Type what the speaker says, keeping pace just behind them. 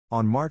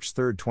On March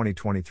 3,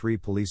 2023,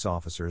 police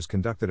officers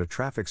conducted a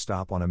traffic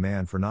stop on a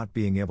man for not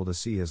being able to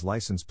see his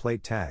license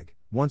plate tag.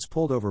 Once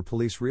pulled over,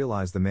 police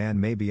realized the man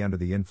may be under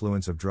the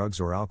influence of drugs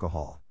or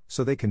alcohol,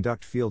 so they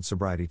conduct field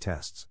sobriety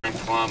tests.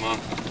 Llama.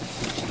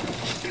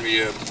 It's gonna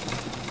be a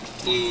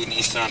blue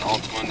Nissan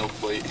Altima, no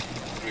plate.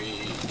 It's gonna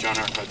be John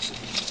R. Hudson.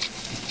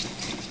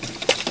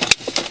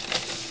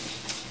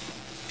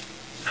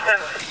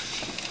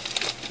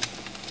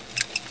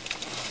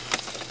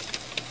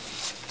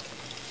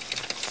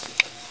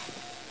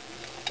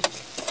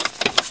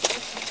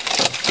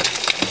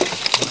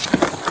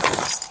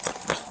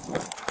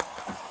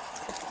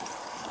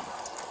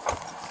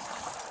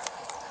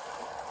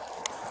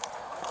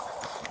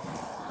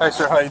 Hi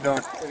sir, how you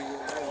doing?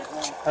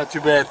 Not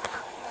too bad.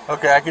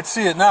 Okay, I can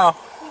see it now.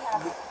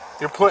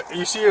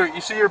 You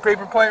see your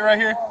paper plate right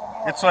here?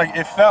 It's like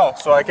it fell,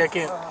 so you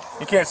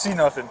can't see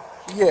nothing.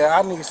 Yeah,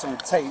 I need some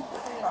tape.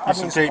 I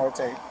need some more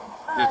tape.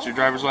 That's your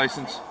driver's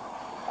license?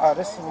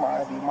 This is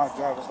my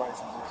driver's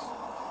license.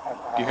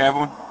 Do you have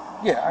one?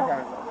 Yeah, I got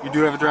it. You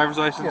do have a driver's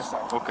license? Yes, sir.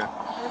 Okay.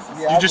 Yeah,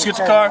 Did you just get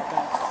the car?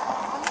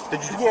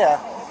 Did you? Yeah.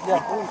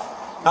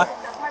 Huh?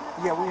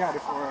 Yeah, we had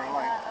it for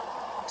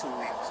like 2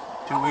 weeks.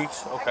 2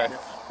 weeks? Okay.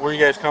 Where are you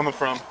guys coming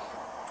from?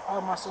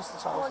 My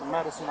sister's house in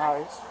Madison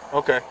Heights.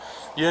 Okay.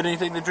 You had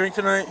anything to drink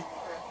tonight?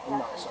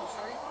 No, sir.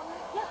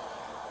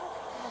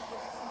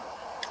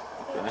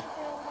 Okay.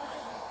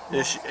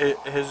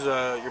 Has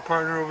your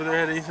partner over there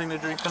had anything to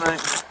drink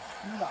tonight?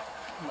 No.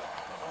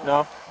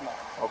 No?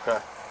 Okay.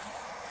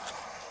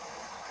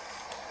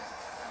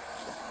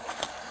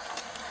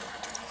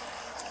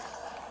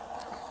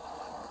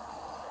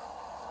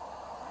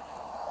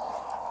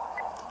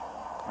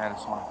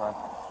 Madison 15.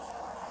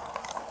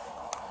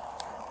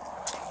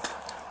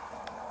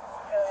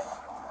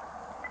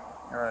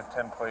 You're on a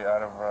 10 plate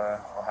out of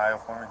Ohio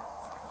for me.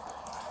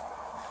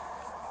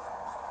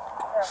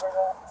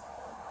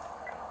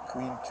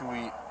 Queen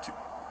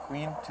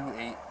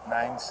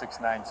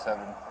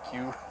 289697.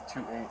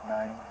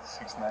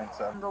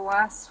 Q289697. The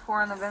last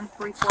four on the VIN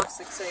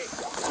 3468.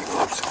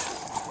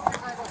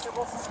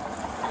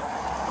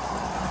 3468.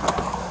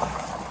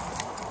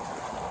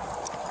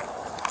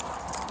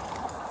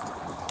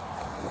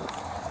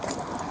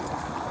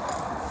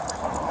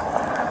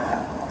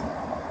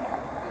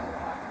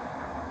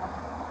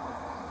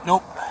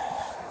 Nope.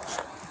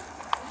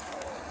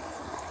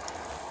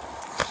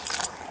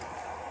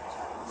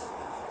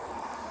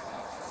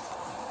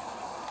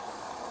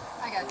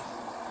 I got you.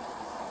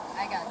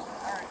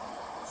 Alright.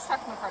 Check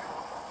my car.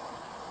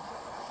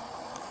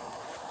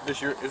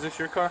 Is this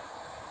your car?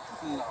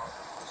 No.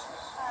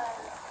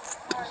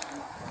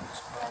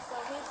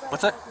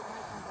 What's that?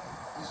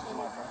 This is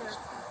my brother's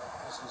car.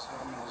 This is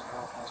him and his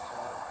girlfriend's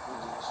car.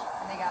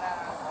 And they got a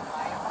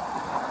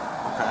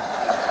Okay.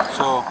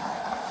 So,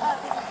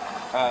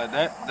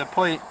 the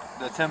plate,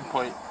 the 10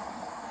 plate,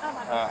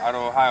 out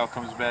of Ohio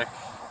comes back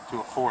to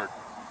a Ford.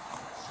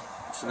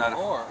 This is not a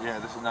Ford. Yeah,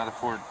 this is not a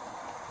Ford.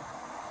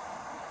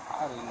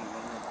 I didn't even know.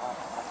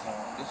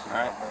 This is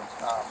Alright.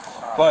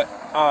 But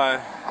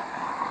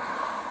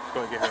let's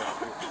go get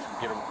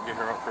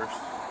her up first.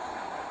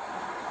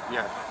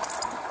 Yeah.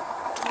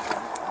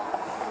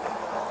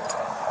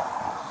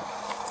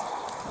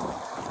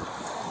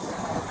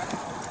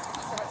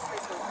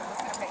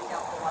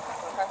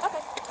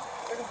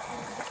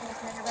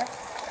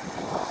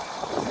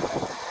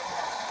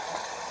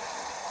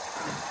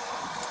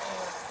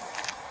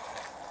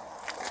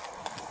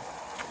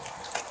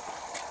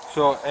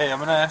 So, hey, I'm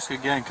going to ask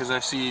again because I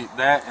see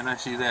that and I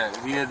see that.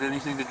 Have you had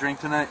anything to drink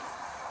tonight?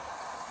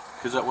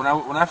 Because when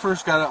I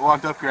first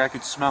walked up here, I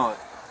could smell it.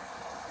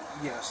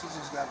 Yeah, she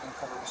just got them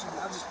covered. I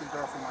just been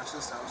there for my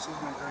sister. She's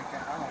been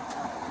drinking. I don't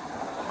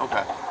know.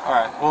 Okay. All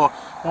right. Well,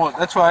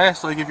 that's why I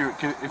asked. Like, if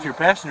your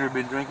passenger had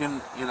been drinking,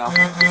 you know,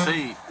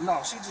 see.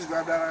 No, she just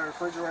grabbed out of her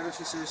refrigerator.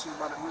 She said we was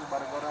about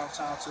to go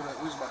downtown we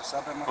was about to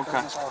stop at my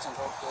cousin's house and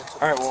go to the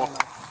all right. Well.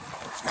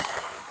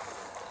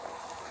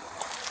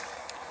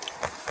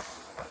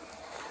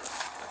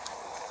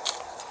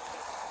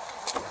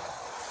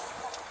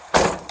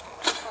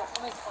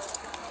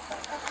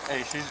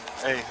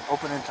 Hey,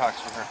 open intox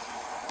for her.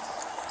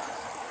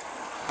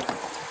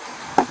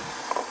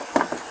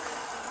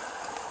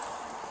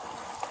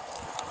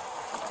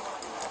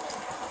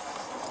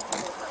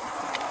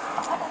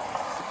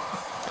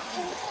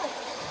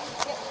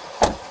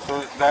 So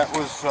that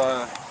was,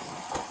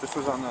 this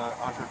was on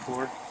her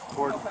Ford.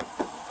 What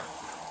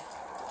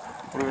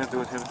are we going to do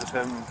with him? Just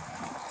have him...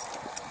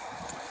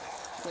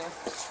 Yeah.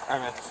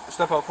 Alright man,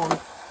 step out for me.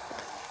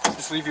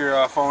 Just leave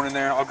your phone in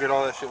there. I'll get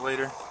all that shit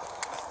later.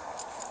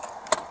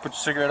 Put your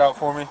cigarette out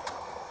for me.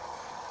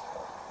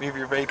 Leave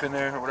your vape in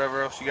there or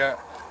whatever else you got.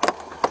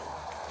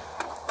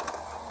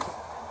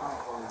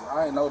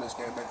 I ain't know this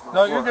came back from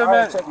No, you're good,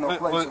 man.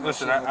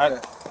 Listen,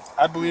 I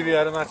believe you.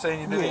 I'm not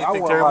saying you did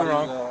anything terribly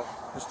wrong.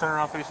 Just turn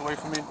around, face away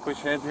from me. Put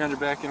your hands behind your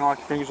back and lock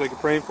your fingers like you're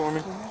praying for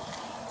me.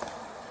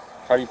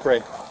 How do you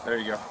pray? There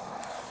you go.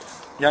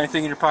 You got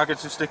anything in your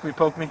pockets to stick me,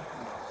 poke me?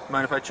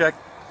 Mind if I check?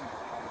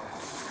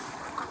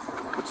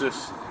 What's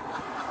this?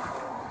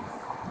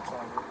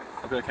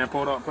 Okay, can I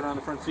pull it out and put it on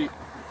the front seat?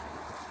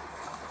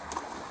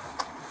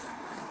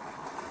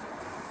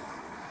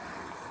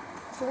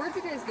 So where'd you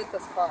guys get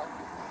this car?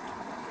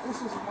 This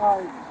is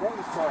my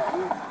daddy's car. I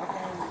came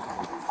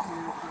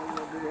here for a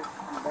little bit,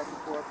 back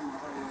and forth from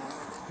my area.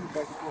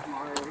 Back and forth from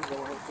my area. He go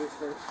with his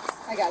sister.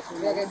 I got you.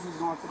 Yeah, He's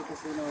going to the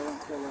casino and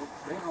chilling.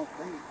 We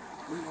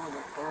know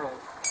the car.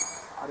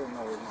 I didn't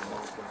know it was my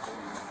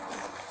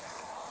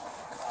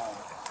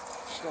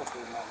stuff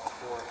is not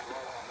before.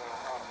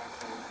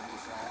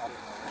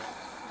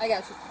 I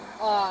got you.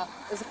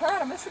 Is the car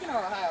out of Michigan or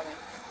Ohio, man?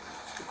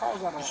 The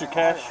car's out of Is your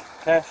Ohio. cash?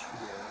 Cash?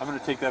 I'm going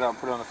to take that out and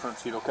put it on the front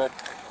seat, okay?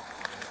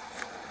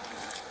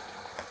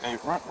 Hey,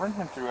 run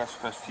him through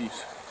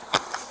SFSTs.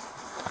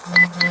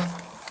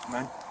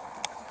 Man.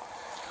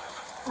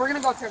 We're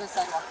gonna go through the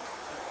sidewalk.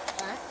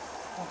 Alright?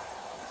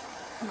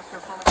 Come up here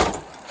for me.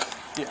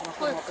 Yeah.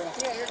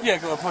 Yeah, Yeah,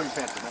 go ahead, pull your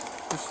pants in, man.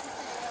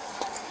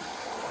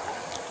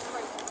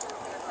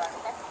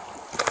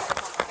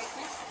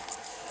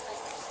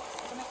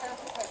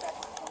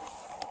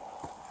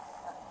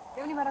 Do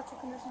you have any medical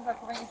conditions that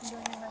prevent you from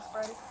doing anything nice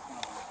Friday?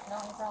 No,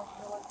 any problems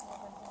with your legs or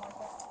anything like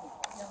that?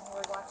 No,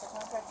 wear glasses,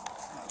 contact?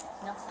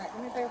 No? Alright,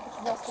 let me put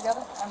your bills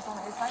together. I'm from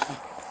your side.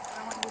 What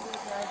I want you to do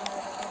is your eyes and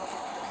your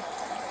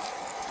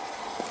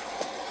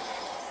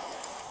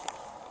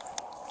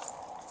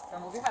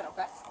don't move your head,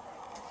 okay?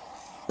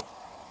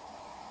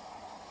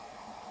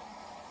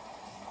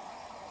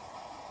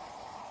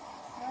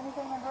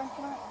 Anything I'm doing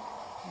tonight?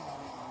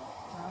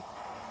 No.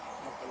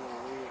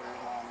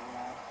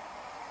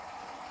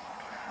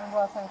 When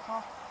was I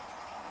call?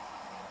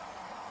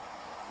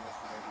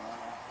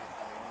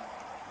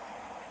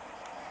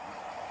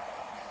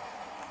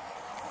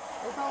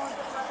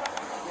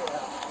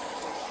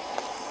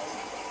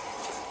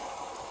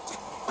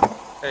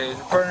 Hey, has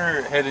your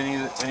partner had any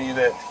of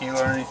that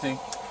tequila or anything?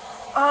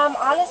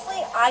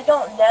 Honestly, I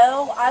don't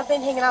know. I've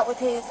been hanging out with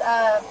his,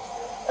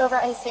 over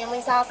at his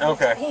family's house.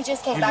 Okay. He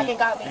just came back and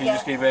got me. He Yeah.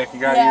 just came back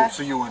and got Yeah. you,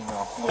 so you wouldn't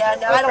know. Yeah,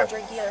 Okay. no, I don't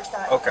drink either, so.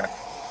 Okay.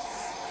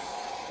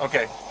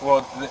 Okay.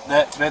 Well,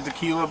 that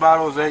tequila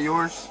bottle, is that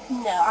yours?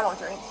 No, I don't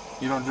drink.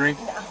 You don't drink?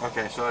 No.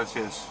 Okay, so that's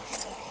his.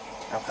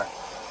 Okay.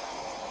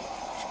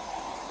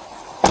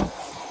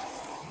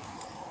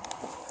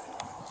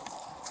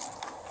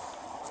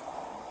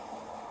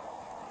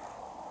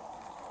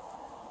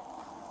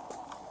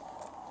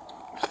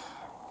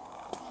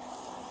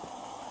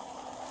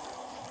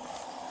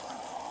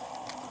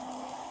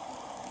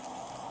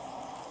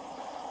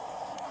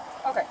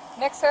 Okay,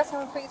 next task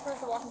I'm going to put you through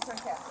is the walking turn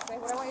task. Okay,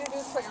 what I want you to do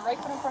is put your right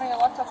foot in front of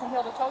your left, touching heel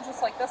to toe,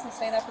 just like this, and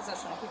stay in that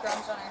position. And keep your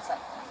arms down on your side.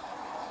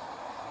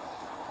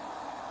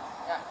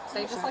 Yeah,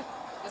 stay just like,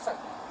 yes sir.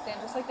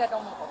 Stand just like that,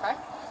 don't move, okay?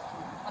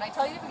 When I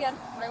tell you to begin,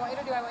 what I want you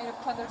to do, I want you to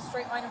put there's a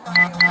straight line in front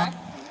of you, okay?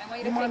 I want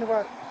you to mind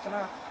take, if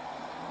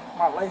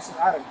my laces,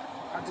 I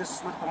just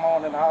slipped them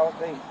on in the house.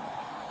 And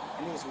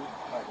these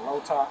like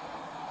low top.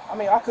 I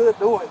mean, I could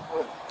do it,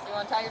 but you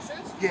want to tie your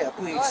shoes? yeah,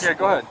 please. Go ahead. Yeah,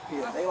 go ahead.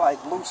 Yeah, they like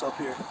loose up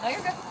here. No,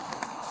 you're good.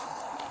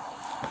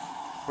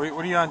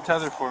 What are you on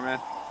tether for, man?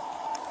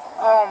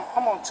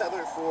 I'm on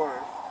tether for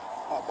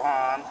a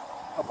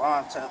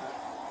bond tether.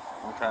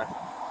 Okay.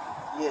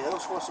 Yeah, it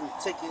was for some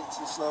tickets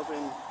and stuff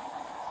in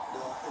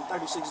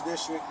 36th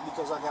district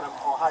because I got an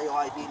Ohio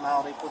ID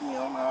now. They put me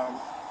on.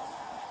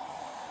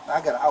 I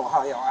got an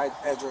Ohio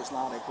address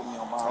now. They put me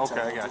on bond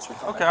tether. Okay, I got you.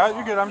 Okay,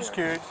 you're good. I'm just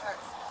curious. All right.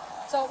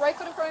 So right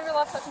foot in front of your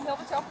left, touching heel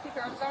to toe. Keep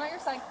your arms down on your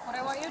side. What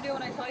I want you to do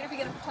when I tell you to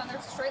begin, pretend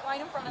there's a straight line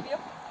in front of you.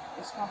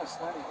 It's kind of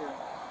slanty here,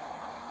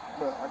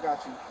 but I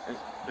got you.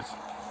 It's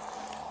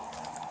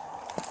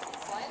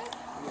Slide it?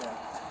 Yeah.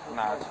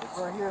 nah,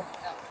 Right here.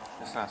 No.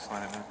 it's not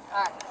slanted, man.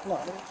 All right. No.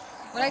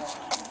 When I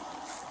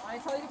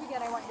tell you to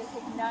begin, I want you to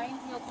take 9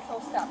 heel-to-toe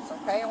steps,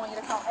 okay? I want you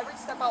to count every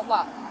step out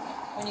loud.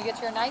 When you get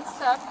to your 9th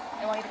step,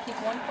 I want you to keep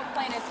 1 foot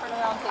planted, turn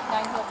around, take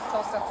 9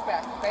 heel-to-toe steps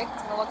back, okay?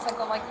 It's going to look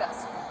something like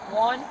this.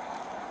 1,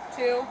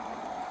 2,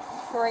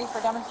 3.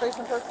 For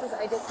demonstration purposes,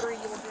 I did 3,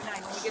 you will do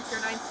 9. When you get to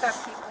your 9th step,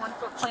 keep 1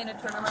 foot planted,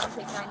 turn around,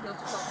 take 9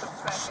 heel-to-toe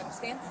steps back. You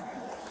understand?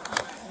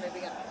 And then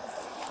begin.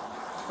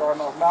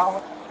 Starting off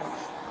now.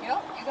 Yep,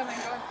 you got me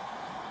going.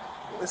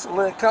 It's a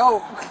little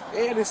cold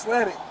and it's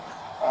slanted.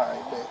 All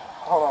right, bet.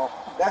 Hold on.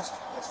 That's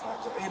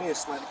not good. It is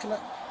slanted. Can I?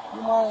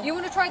 You mind? You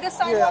want to try this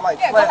side? Yeah, like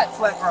go ahead.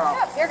 flat ground.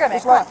 Yeah, you're good, man.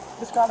 It's Come like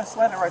it's kind of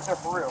slanted right there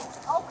for real.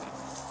 on. Okay.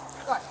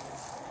 Go ahead.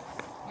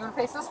 You want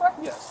to face this way?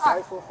 Yes. All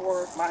Right foot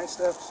forward, 9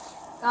 steps.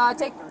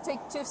 Take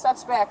 2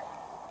 steps back.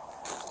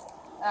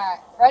 Alright,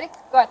 ready?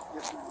 Go ahead.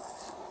 Yes, ma'am.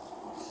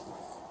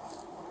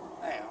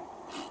 Damn.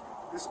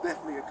 This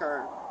definitely a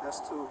curve. That's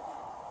 2,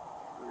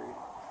 3,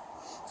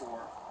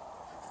 4,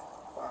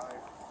 5,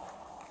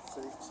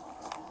 6.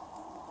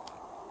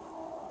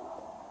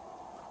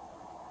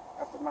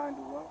 After 9,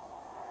 do what?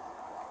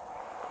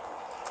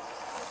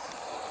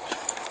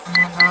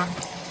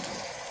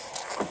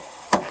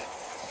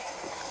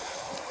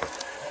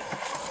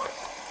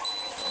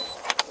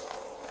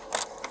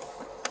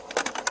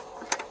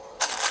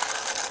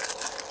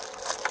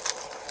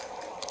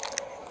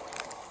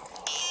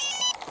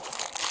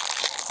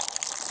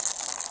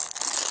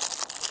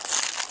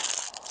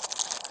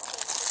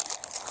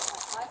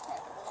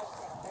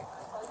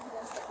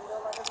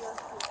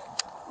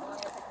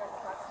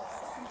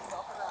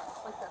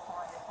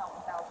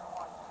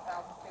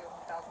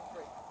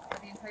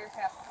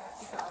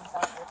 I'm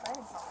sorry, you're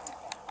fighting something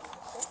like that.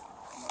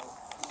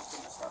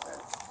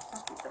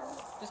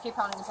 Just keep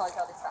counting until I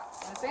tell you to stop.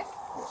 You see?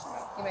 Yes,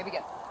 ma'am. You may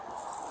begin.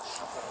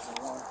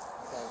 2001,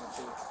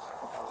 2002,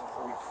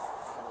 2003,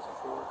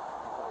 2004,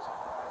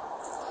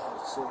 2005,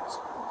 2006,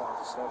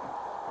 2007,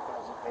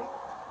 2008.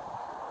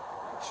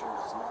 Make sure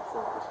this is not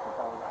for this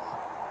 2009,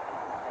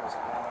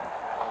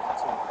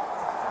 2010,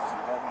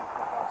 2011,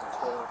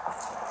 2012,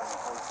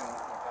 2013,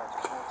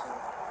 2014,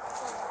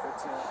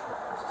 2015,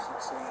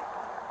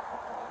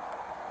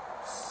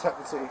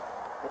 2016, 2017,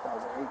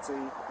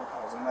 2018,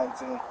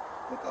 2019,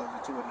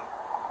 2020.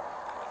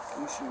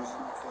 These shoes is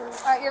not for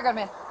Alright, you're good,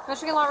 man.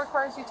 Michigan law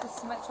requires you to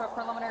submit to a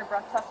preliminary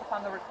breath test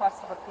upon the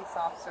request of a peace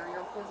officer. Your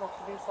refusal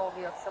to do so will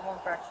be a civil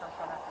infraction of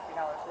 $250.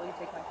 Will you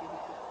take my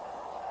PBT?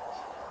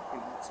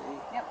 PBT.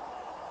 Yep.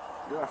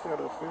 Do I fail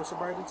the field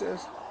sobriety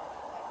test?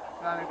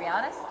 You want me to be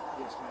honest?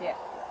 Yes, ma'am. Yeah.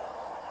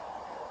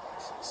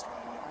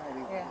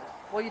 Yeah. Yeah.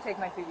 Will you take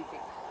my PBT?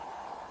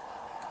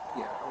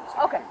 Yeah.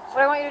 Okay.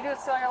 What I want you to do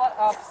is seal your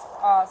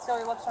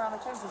lips around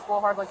the chin. Just blow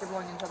hard like you're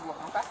blowing into the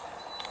balloon, okay?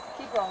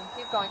 Keep going,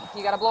 keep going.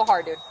 You gotta blow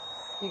hard, dude.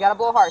 You gotta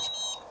blow hard.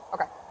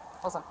 Okay,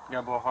 listen. You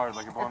gotta blow hard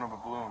like you're blowing up a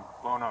balloon.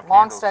 Blowing out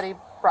Long, candles. steady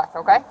breath,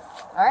 okay?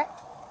 Alright?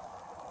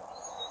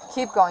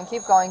 Keep going,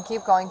 keep going,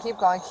 keep going, keep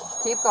going,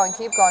 keep going,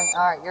 keep going.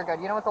 Alright, you're good.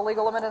 You know what the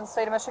legal limit in the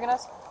state of Michigan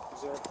is?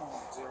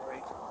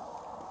 0.08.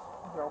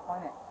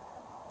 0.8.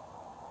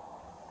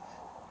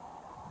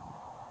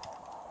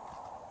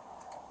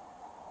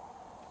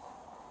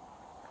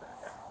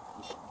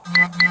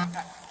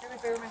 Do me a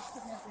favor, man.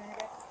 Put me up here,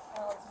 okay?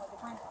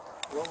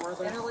 What were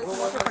they? Interlace What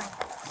the were frame.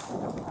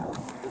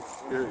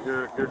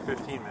 You're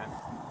 15, man.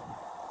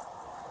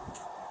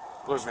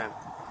 Look, man.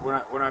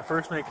 When I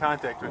first made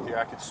contact with you,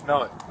 I could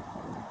smell it.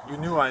 You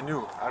knew I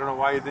knew. I don't know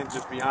why you didn't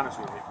just be honest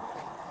with me.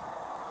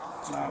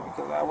 Nah,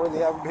 because I really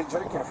haven't been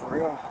drinking for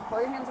real. Pull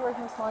your hands away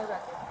from the small of your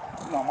back.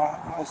 No,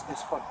 mine's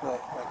it's fucked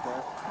up right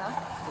there.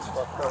 Huh? It's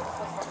fucked up.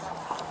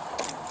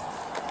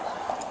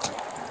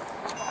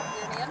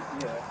 Your hand?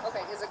 Yeah.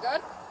 Okay, is it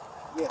good?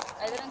 Yeah.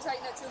 I didn't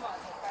tighten it too much,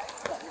 okay?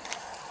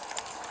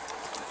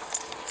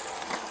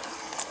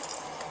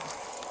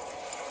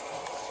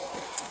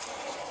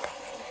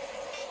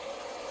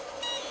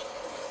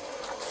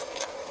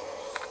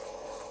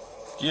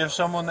 Do you have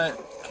someone that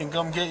can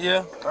come get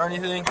you or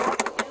anything?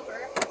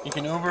 You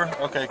can Uber?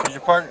 Okay, because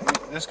your partner,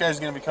 this guy's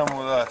going to be coming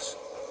with us.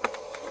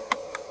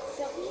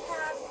 So we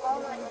have all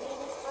my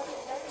baby's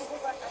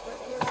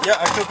clothes. Yeah,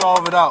 I took all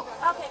of it out.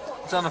 Okay, cool.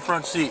 It's on the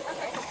front seat.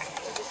 Okay.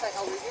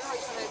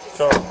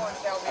 So,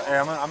 hey,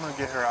 I'm gonna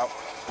get her out.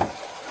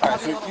 Alright,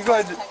 so you go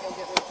ahead.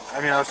 I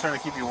mean, I was trying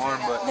to keep you warm,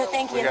 but No,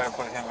 thank we you. gotta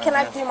put him in. Can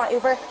I do my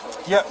Uber?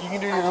 Yeah, you can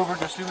do your Uber.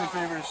 Just do me a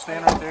favor, just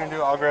stand right there and do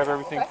it. I'll grab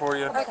everything for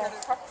you. Okay.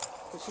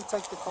 Did she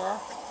take the car?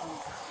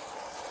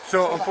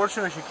 So,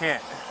 unfortunately, she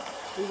can't.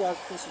 You guys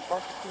put some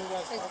parking? Can you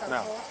guys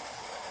No.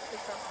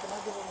 Can I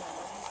give her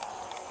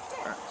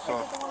Alright, so,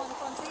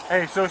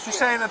 hey, so she's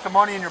saying that the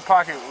money in your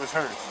pocket was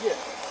hers. Yeah.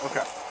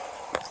 Okay.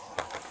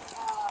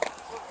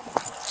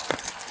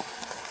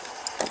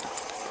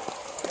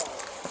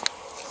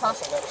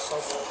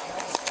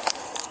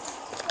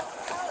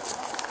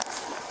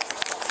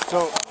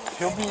 So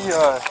he'll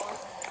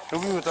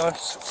be with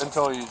us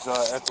until he's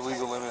at the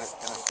legal limit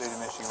in the state of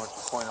Michigan, which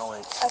is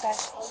 .08. Okay.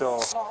 So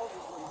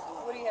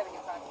What do you have in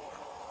your pocket?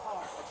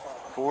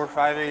 4 or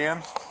 5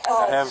 a.m. I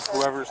have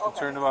whoever's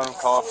concerned about him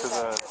call up to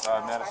the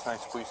Madison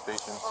Heights Police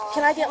Station.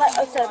 Can I get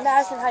so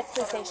Madison Heights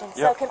Police Station?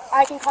 Yep. So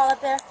I can call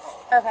up there?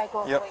 Okay,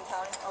 cool. Yep.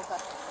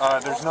 Okay.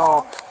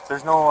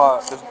 There's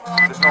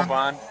no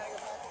bond.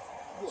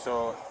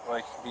 So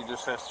like he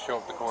just has to show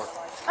up to court.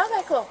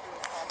 Okay, cool.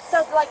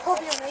 So like he'll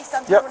be released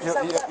on Yep,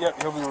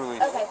 he'll be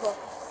released. Okay, cool.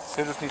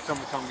 He'll just need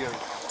someone to come get him.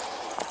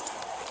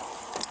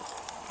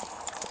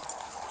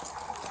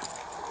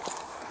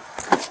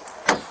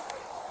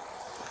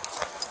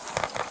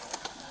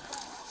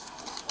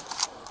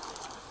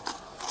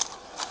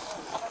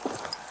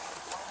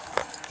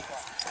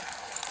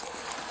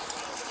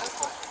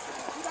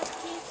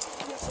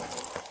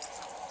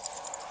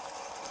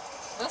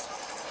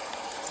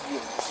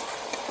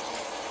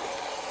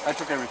 I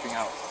took everything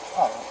out.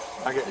 Oh.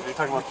 I get. You're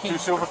talking about the 2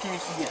 silver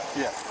keys? Yeah.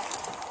 Yeah.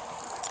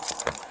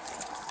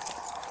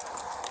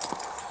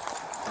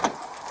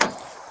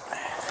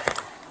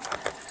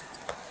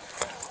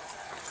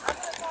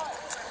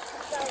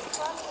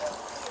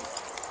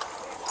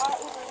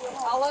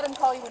 I'll let him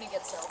call you when he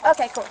gets there.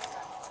 Okay, cool.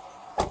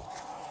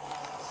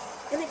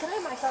 And then can I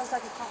have my phone so I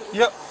can call you?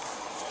 Yep.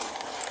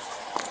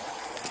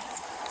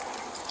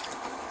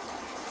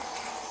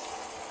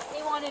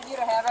 He wanted you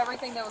to have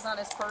everything that was on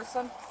his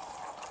person.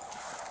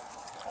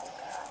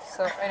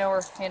 So I know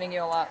we're handing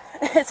you a lot.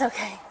 It's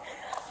okay.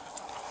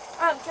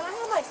 Can I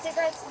have my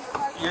cigarettes in your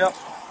car? Yep.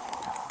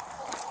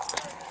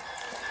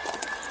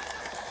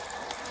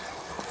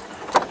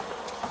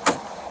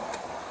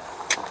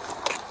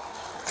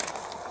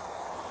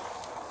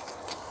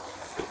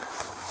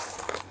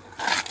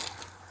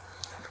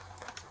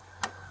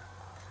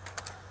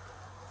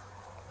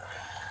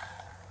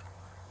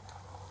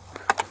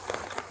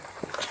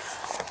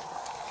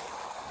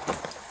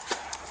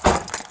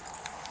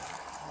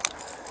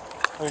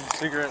 There's a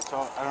cigarette,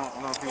 so I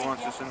don't know if he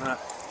wants this in that.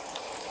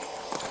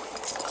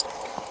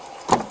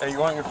 Hey, you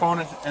want your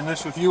phone in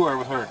this with you or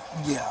with her?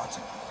 Yeah, I'll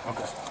take it.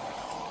 Okay.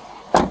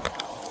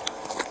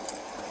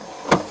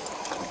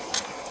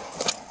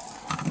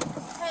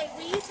 Hey,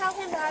 will you tell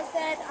him that I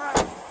said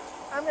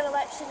I'm going to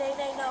let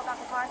Shanae know about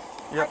the car?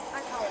 Yep.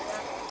 I told him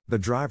that. The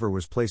driver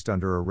was placed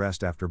under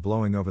arrest after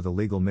blowing over the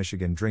legal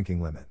Michigan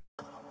drinking limit.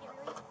 And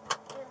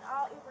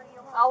I'll Uber you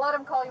home. I'll let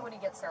him call you when he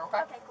gets there,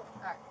 okay? Okay, cool.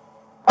 All right.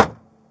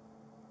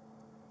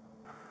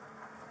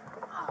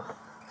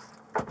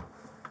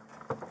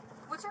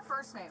 What's your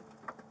first name?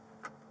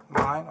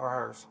 Mine or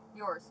hers?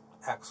 Yours.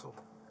 Axel.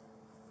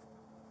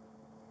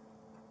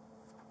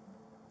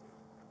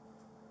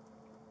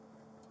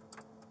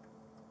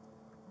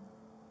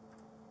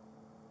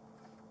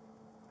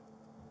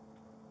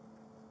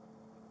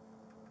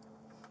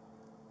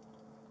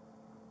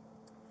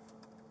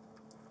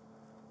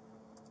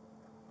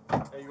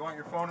 Hey, you want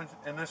your phone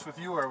in this with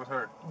you or with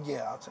her?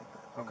 Yeah, I'll take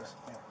that. Okay.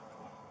 Yeah.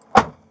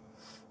 Hey,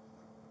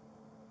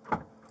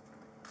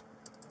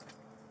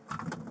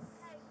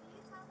 will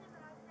you tell him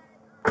that I said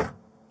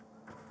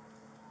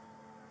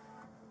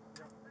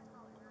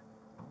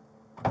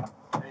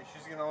Hey,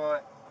 she's gonna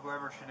let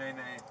whoever Shanae is,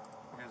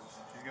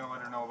 she's gonna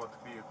let her know about the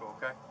vehicle,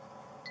 okay?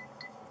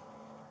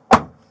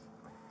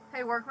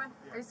 Hey, Workman,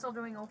 are you still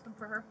doing open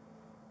for her?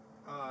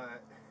 I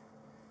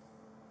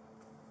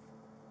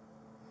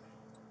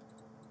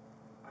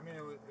mean,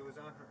 it was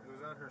on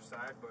her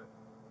side, but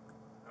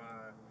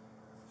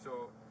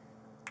so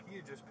he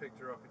had just picked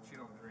her up, and she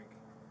don't drink.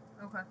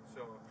 Okay.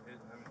 So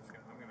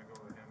I'm gonna go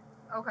with him.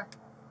 Okay.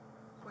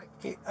 Wait.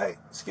 Hey,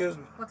 excuse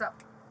me. What's up?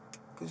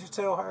 Could you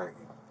tell her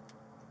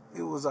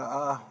it was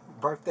a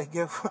birthday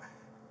gift?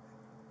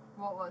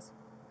 What was?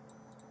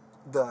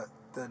 the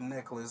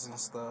necklace and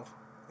stuff.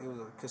 It was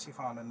because she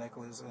found a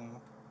necklace, and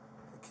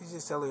can you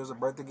just tell her it was a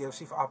birthday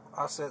gift?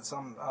 I set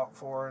something out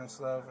for her and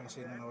stuff, and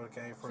she didn't know where it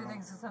came from. She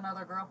thinks it's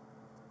another girl.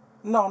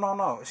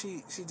 No.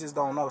 She just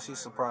don't know. She's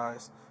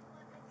surprised.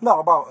 No,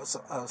 about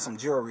some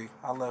jewelry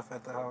I left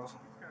at the house.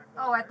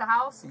 Oh, at the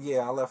house?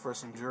 Yeah, I left her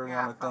some jewelry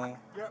on the thing.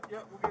 Yep,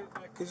 we'll get it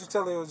back. Could you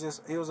tell her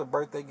it was a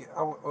birthday gift?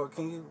 Or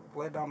can you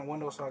let down the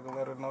window so I can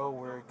let her know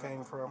where it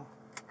came from?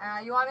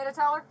 You want me to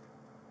tell her?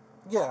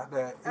 Yeah,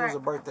 that it was a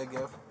Alright. birthday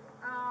gift.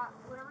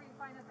 Whatever you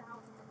find at the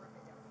house is a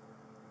birthday gift.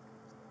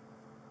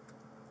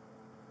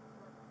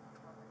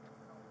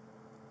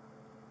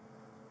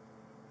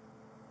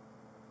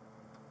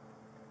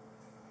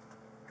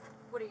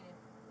 What do you need?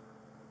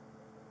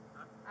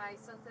 I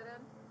sent it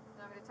in.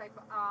 I'm going to type,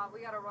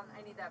 we got to run,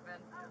 I need that VIN.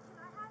 Oh, can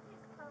I have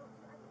his coat?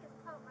 I think his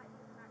coat might be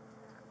next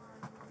to that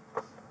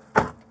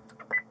one.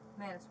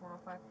 Man, it's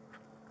 105.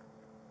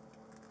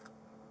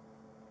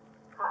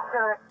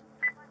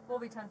 We'll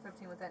be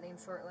 10:15 with that name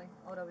shortly.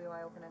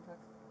 OWI open and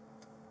text.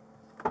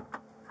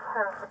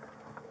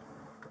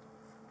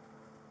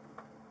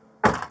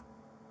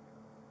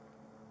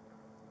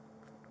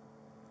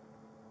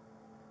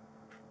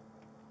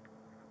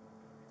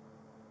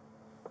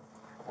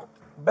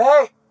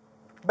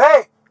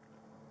 Babe!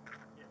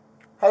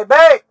 Hey,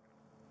 babe!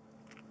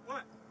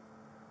 What?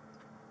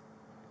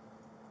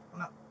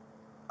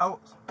 I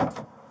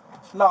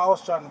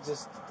was trying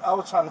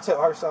to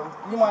tell her something.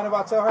 You mind if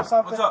I tell her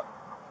something? What's up?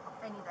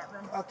 I need that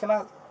VIN. Can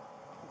I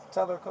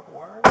tell her a couple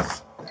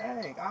words?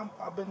 Dang,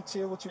 I've been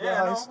chill with you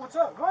guys. What's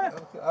up? Go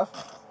ahead.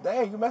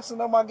 Dang, you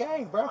messing up my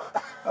game, bro.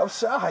 I'm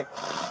shy.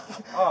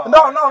 Oh, No,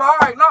 all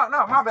right, no,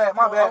 my bad.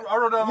 I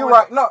wrote down the You're window.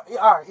 right. No,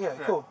 all right, yeah,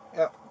 cool.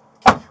 Yeah.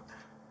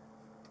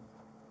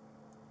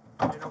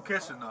 Ain't no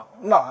kissing though.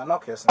 No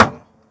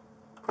kissing.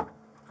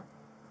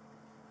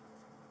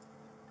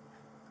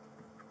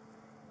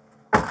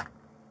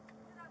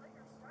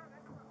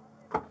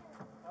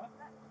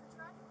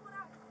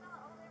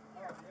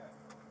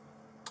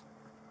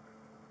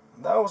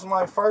 That was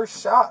my first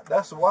shot.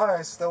 That's why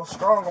it's still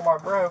strong on my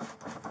breath.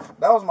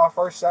 That was my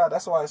first shot.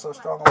 That's why it's so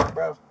strong on my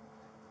breath.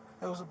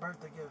 It was a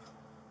birthday gift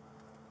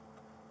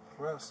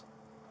for us.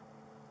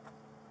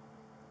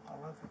 I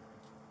love you.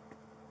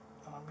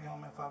 And I'll be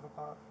home at 5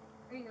 o'clock.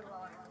 Are you going to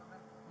allow it a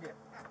bit? Yeah.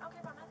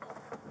 Okay, bye, nothing.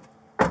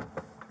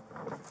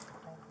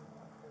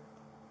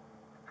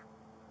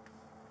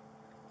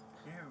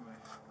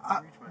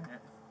 Reach my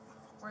hand.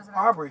 Where's it at?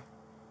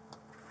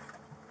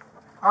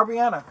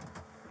 Aubriana.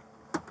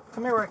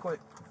 Come here right quick.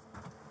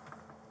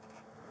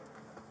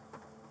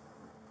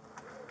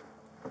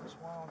 That's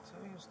why I don't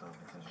tell you stuff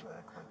because you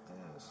act like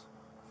this.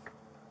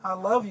 I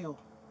love you.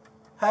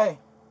 Hey.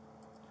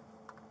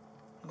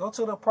 Go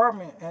to the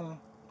apartment and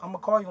I'm going to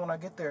call you when I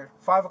get there.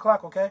 5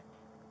 o'clock, okay?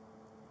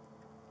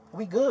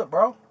 We good,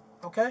 bro.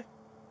 Okay?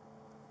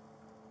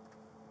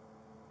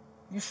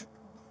 You should...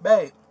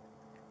 Babe.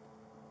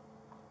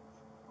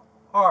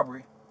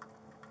 Aubrey.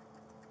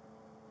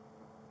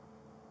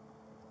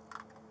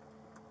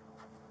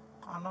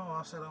 I know,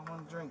 I said I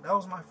want to drink. That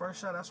was my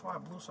first shot. That's why I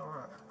blew so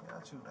hard.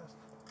 Got you.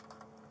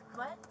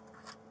 What?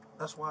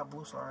 That's why I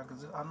blew so hard.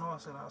 Because I know I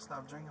said I'll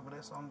stop drinking, but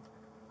that's on...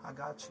 I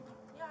got you.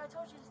 Yeah, I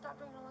told you to stop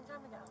drinking a long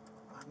time ago.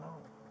 I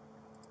know.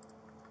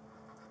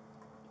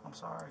 I'm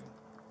sorry.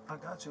 I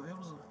got you. It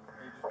was.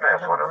 Hey,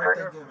 I got a birthday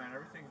careful, gift. man.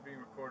 Everything's being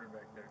recorded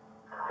back there.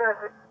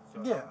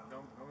 So Yeah.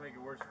 Don't make it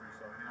worse for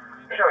yourself. You know what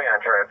I mean? Showing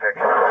on traffic.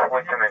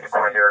 One command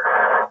commander.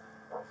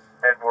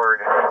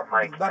 Edward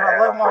Mike. That I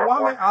love my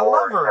woman. I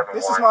love her.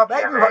 This is my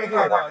baby right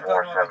here. No, I'm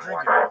talking about the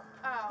drinking.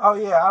 Oh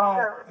yeah, I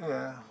don't.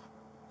 Yeah.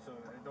 So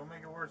don't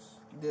make it worse.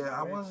 Yeah,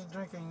 I wasn't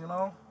drinking. You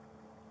know.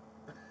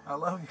 I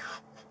love you.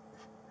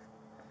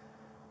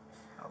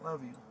 I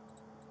love you.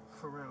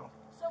 For real.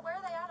 So where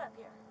are they at up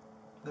here?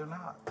 They're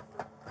not.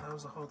 That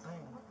was the whole thing.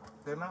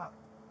 They're not.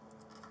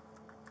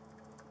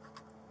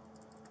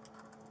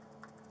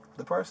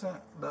 The person,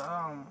 that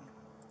I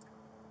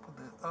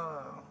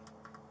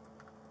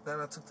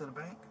took to the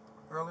bank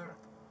earlier,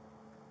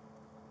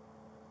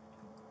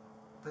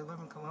 they live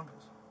in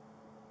Columbus.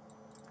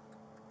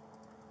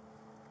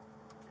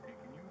 Hey,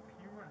 can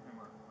you run him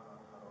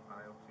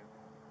Ohio too?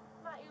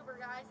 My Uber,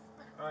 guys.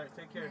 All right,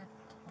 take care.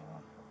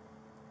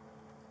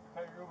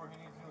 Tell your Uber he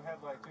needs a new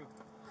headlight too.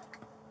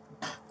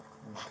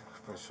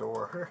 For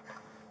sure.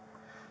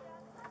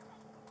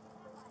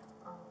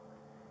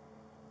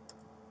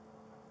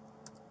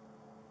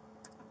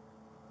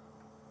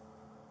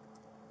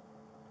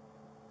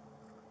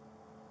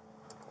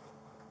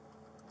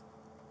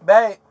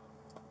 Babe.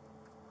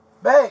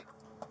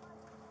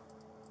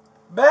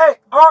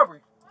 Aubrey.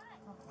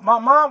 My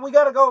mom, we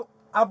gotta go.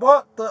 I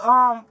bought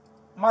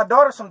my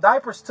daughter some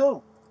diapers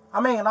too.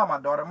 I mean, not my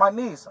daughter, my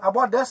niece. I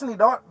bought Destiny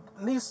daughter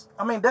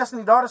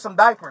some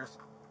diapers.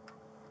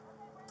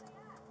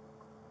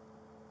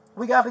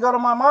 We got to go to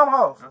my mom's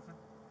house. Nothing?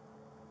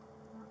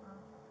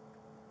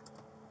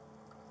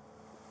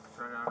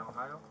 Try out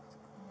Ohio?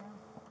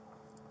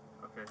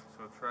 Yeah. Okay,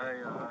 so try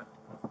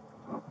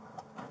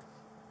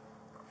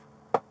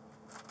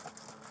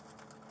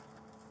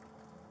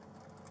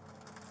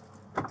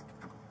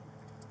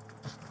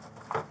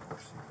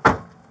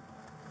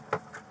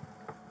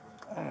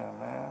Damn,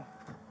 man.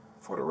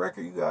 For the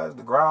record, you guys,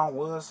 the ground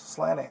was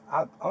slanted.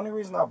 Only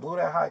reason I blew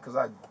that high because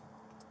I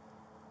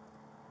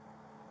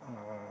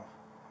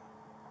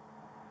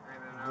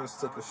just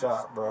took a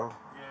shot, bro.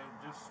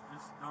 Yeah, just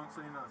don't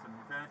say nothing,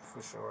 okay?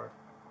 For sure.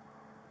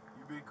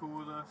 You be cool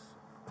with us.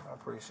 I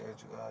appreciate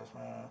you guys,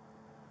 man.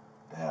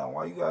 Damn,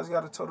 why you guys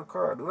got to tow the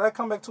car? Do that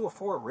come back to a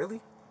Ford, really?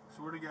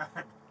 Swear to God.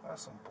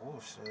 That's some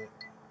bullshit.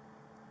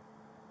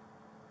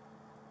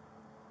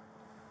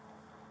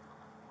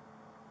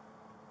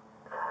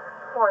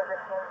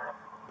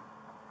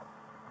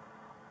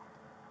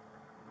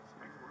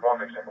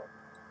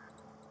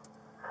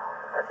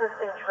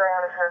 Assisting Trey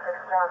on a traffic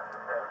stop.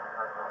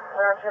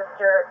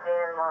 Rochester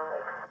and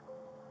Longleaf.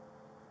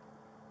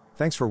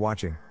 Thanks for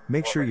watching.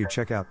 Make sure you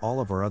check out all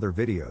of our other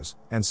videos,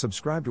 and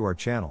subscribe to our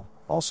channel.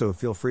 Also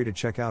feel free to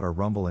check out our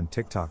Rumble and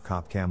TikTok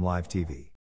CopCam Live TV.